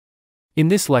In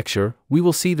this lecture, we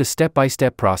will see the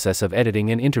step-by-step process of editing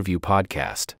an interview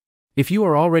podcast. If you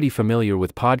are already familiar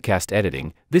with podcast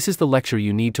editing, this is the lecture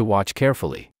you need to watch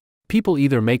carefully. People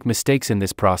either make mistakes in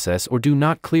this process or do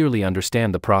not clearly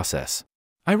understand the process.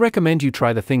 I recommend you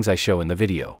try the things I show in the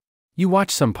video. You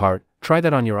watch some part, try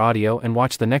that on your audio and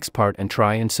watch the next part and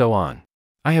try and so on.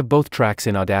 I have both tracks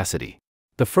in Audacity.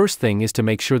 The first thing is to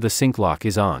make sure the sync lock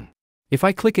is on. If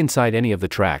I click inside any of the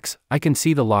tracks, I can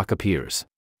see the lock appears.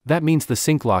 That means the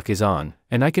sync lock is on,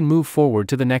 and I can move forward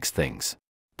to the next things.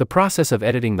 The process of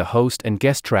editing the host and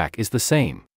guest track is the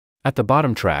same. At the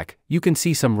bottom track, you can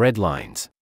see some red lines.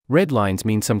 Red lines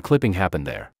mean some clipping happened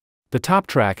there. The top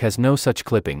track has no such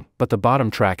clipping, but the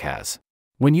bottom track has.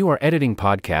 When you are editing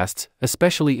podcasts,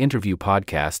 especially interview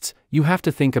podcasts, you have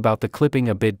to think about the clipping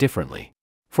a bit differently.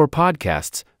 For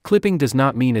podcasts, clipping does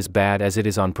not mean as bad as it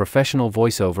is on professional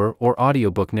voiceover or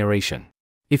audiobook narration.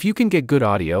 If you can get good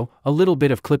audio, a little bit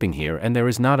of clipping here and there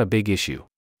is not a big issue.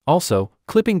 Also,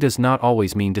 clipping does not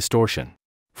always mean distortion.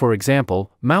 For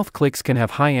example, mouth clicks can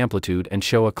have high amplitude and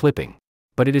show a clipping,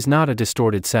 but it is not a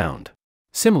distorted sound.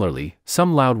 Similarly,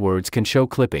 some loud words can show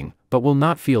clipping, but will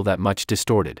not feel that much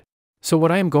distorted. So what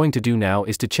I am going to do now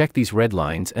is to check these red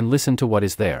lines and listen to what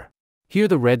is there. Here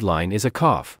the red line is a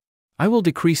cough. I will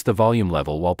decrease the volume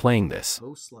level while playing this.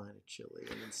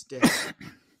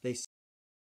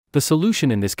 The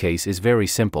solution in this case is very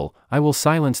simple. I will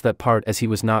silence that part as he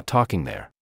was not talking there.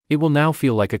 It will now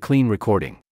feel like a clean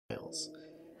recording.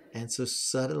 And so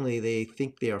suddenly they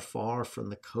think they are far from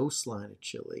the coastline of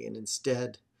Chile, and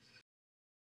instead...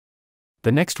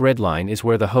 The next red line is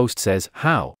where the host says,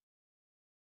 how.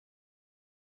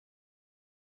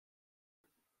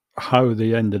 How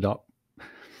they ended up.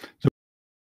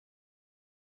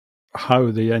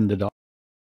 How they ended up.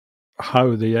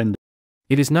 How they ended.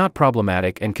 It is not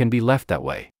problematic and can be left that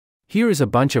way. Here is a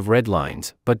bunch of red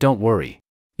lines, but don't worry.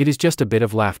 It is just a bit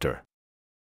of laughter.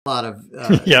 A lot of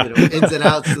ins and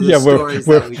outs of the stories.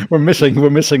 We're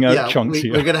missing out chunks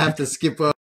here. We're going to have to skip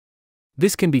over.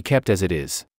 This can be kept as it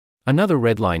is. Another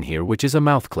red line here, which is a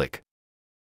mouth click.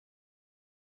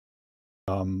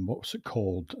 What was it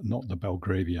called? Not the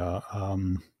Belgravia.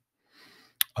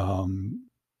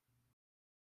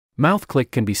 Mouth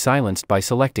click can be silenced by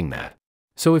selecting that.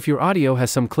 So if your audio has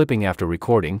some clipping after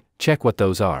recording, check what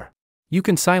those are. You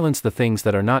can silence the things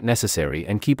that are not necessary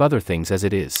and keep other things as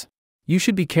it is. You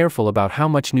should be careful about how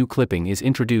much new clipping is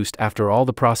introduced after all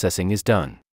the processing is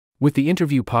done. With the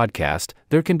interview podcast,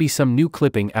 there can be some new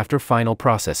clipping after final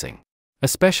processing,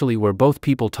 especially where both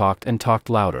people talked and talked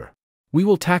louder. We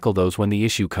will tackle those when the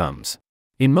issue comes.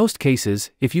 In most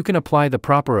cases, if you can apply the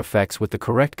proper effects with the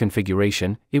correct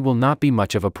configuration, it will not be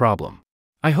much of a problem.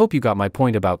 I hope you got my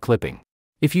point about clipping.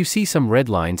 If you see some red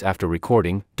lines after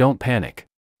recording, don't panic.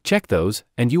 Check those,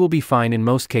 and you will be fine in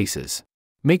most cases.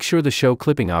 Make sure the Show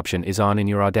Clipping option is on in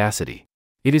your Audacity.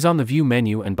 It is on the View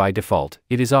menu and by default,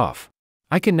 it is off.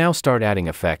 I can now start adding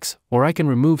effects, or I can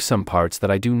remove some parts that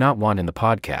I do not want in the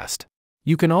podcast.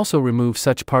 You can also remove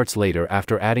such parts later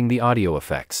after adding the audio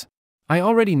effects. I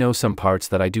already know some parts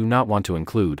that I do not want to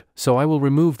include, so I will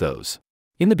remove those.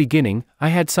 In the beginning, I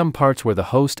had some parts where the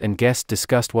host and guest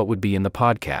discussed what would be in the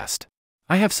podcast.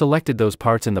 I have selected those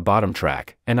parts in the bottom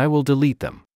track, and I will delete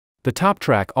them. The top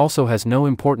track also has no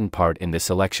important part in this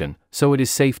selection, so it is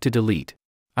safe to delete.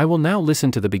 I will now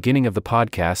listen to the beginning of the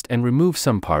podcast and remove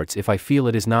some parts if I feel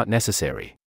it is not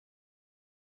necessary.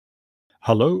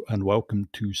 Hello and welcome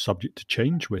to Subject to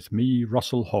Change with me,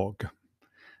 Russell Hogg.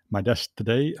 My guest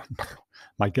today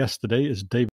is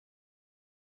David.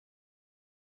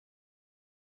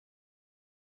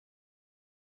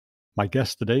 My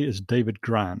guest today is David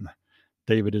Gran.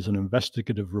 David is an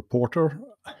investigative reporter.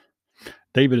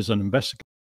 David is an investigative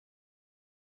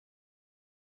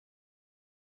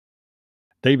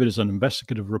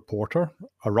reporter,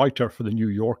 a writer for The New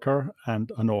Yorker,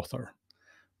 and an author.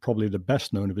 Probably the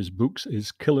best known of his books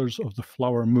is Killers of the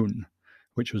Flower Moon,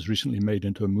 which was recently made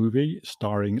into a movie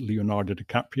starring Leonardo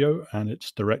DiCaprio, and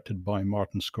it's directed by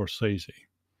Martin Scorsese.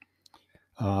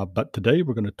 But today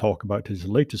we're going to talk about his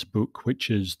latest book,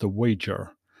 which is The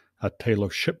Wager, A Tale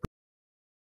of Shipwreck.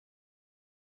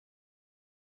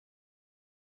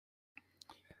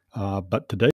 But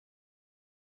today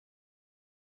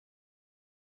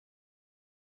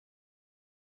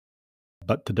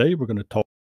we're going to talk.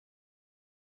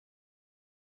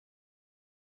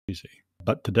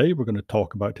 But today we're going to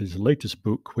talk about his latest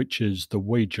book, which is The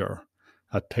Wager,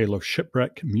 A Tale of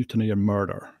Shipwreck, Mutiny and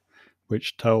Murder,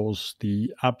 which tells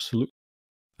the absolute...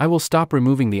 I will stop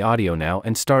removing the audio now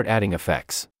and start adding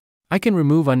effects. I can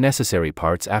remove unnecessary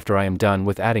parts after I am done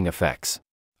with adding effects.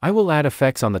 I will add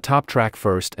effects on the top track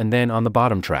first and then on the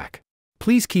bottom track.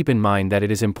 Please keep in mind that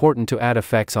it is important to add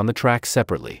effects on the tracks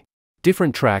separately.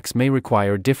 Different tracks may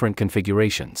require different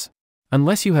configurations.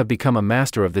 Unless you have become a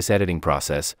master of this editing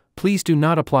process, please do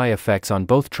not apply effects on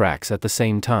both tracks at the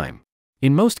same time.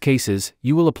 In most cases,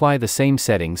 you will apply the same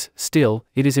settings. Still,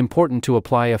 it is important to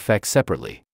apply effects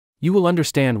separately. You will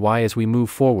understand why as we move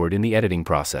forward in the editing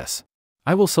process.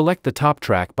 I will select the top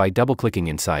track by double-clicking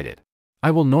inside it.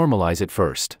 I will normalize it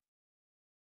first.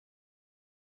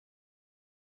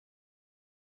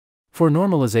 For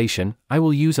normalization, I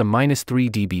will use a -3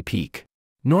 dB peak.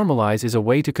 Normalize is a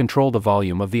way to control the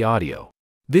volume of the audio.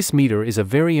 This meter is a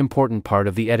very important part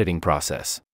of the editing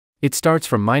process. It starts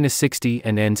from -60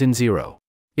 and ends in 0.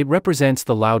 It represents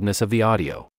the loudness of the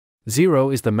audio. 0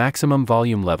 is the maximum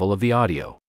volume level of the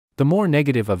audio. The more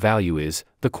negative a value is,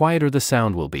 the quieter the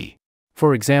sound will be.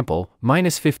 For example,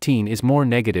 -15 is more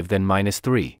negative than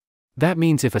 -3. That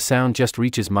means if a sound just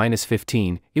reaches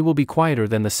 -15, it will be quieter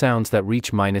than the sounds that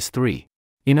reach -3.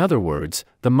 In other words,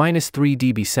 the -3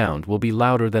 dB sound will be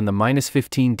louder than the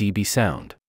 -15 dB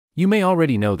sound. You may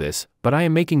already know this, but I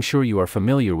am making sure you are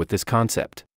familiar with this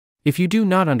concept. If you do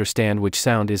not understand which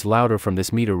sound is louder from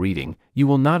this meter reading, you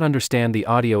will not understand the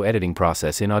audio editing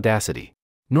process in Audacity.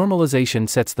 Normalization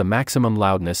sets the maximum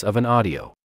loudness of an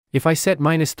audio. If I set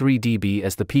 -3 dB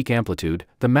as the peak amplitude,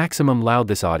 the maximum loud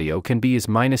this audio can be is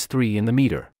 -3 in the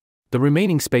meter. The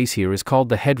remaining space here is called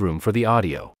the headroom for the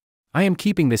audio. I am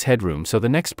keeping this headroom so the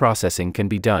next processing can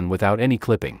be done without any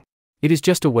clipping. It is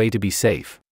just a way to be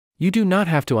safe. You do not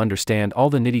have to understand all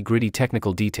the nitty-gritty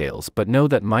technical details, but know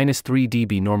that -3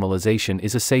 dB normalization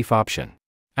is a safe option.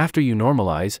 After you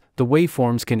normalize, the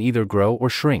waveforms can either grow or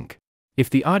shrink. If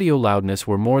the audio loudness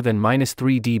were more than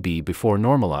 -3 dB before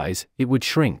normalize, it would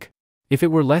shrink. If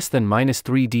it were less than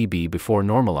 -3 dB before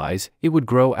normalize, it would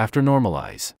grow after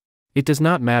normalize. It does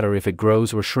not matter if it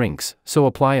grows or shrinks, so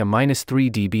apply a -3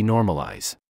 dB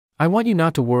normalize. I want you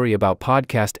not to worry about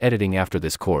podcast editing after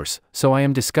this course, so I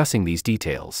am discussing these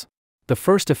details. The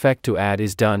first effect to add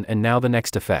is done, and now the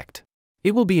next effect.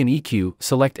 It will be an EQ.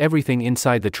 Select everything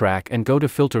inside the track and go to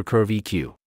Filter Curve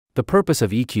EQ. The purpose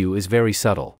of EQ is very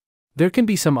subtle. There can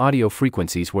be some audio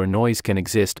frequencies where noise can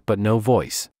exist but no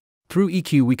voice. Through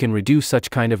EQ we can reduce such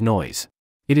kind of noise.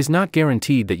 It is not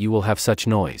guaranteed that you will have such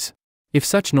noise. If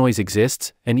such noise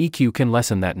exists, an EQ can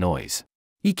lessen that noise.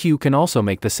 EQ can also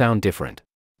make the sound different.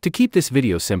 To keep this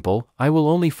video simple, I will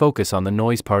only focus on the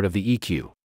noise part of the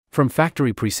EQ. From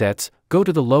factory presets, go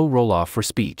to the low roll-off for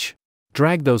speech.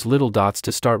 Drag those little dots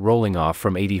to start rolling off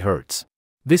from 80 Hz.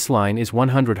 This line is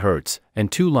 100 Hz, and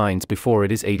 2 lines before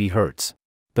it is 80 Hz.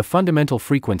 The fundamental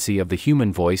frequency of the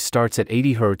human voice starts at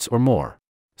 80 Hz or more.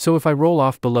 So if I roll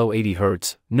off below 80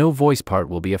 Hz, no voice part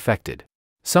will be affected.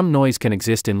 Some noise can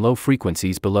exist in low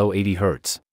frequencies below 80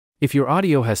 Hz. If your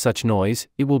audio has such noise,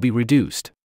 it will be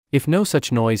reduced. If no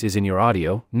such noise is in your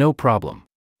audio, no problem.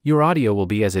 Your audio will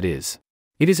be as it is.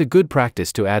 It is a good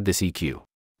practice to add this EQ.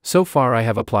 So far I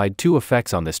have applied 2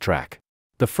 effects on this track.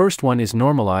 The first one is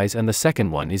normalize and the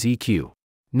second one is EQ.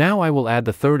 Now I will add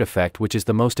the third effect, which is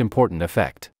the most important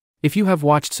effect. If you have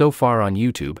watched so far on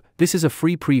YouTube, this is a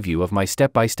free preview of my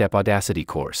step-by-step Audacity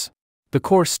course. The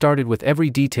course started with every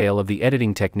detail of the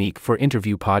editing technique for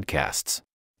interview podcasts.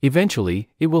 Eventually,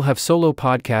 it will have solo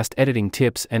podcast editing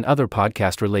tips and other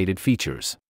podcast-related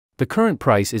features. The current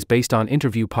price is based on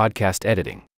interview podcast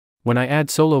editing. When I add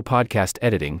solo podcast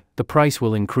editing, the price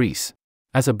will increase.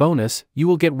 As a bonus, you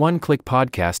will get one-click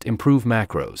podcast improve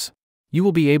macros. You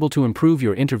will be able to improve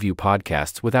your interview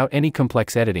podcasts without any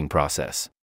complex editing process.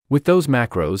 With those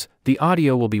macros, the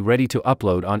audio will be ready to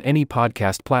upload on any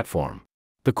podcast platform.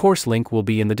 The course link will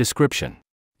be in the description.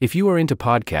 If you are into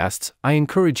podcasts, I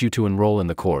encourage you to enroll in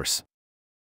the course.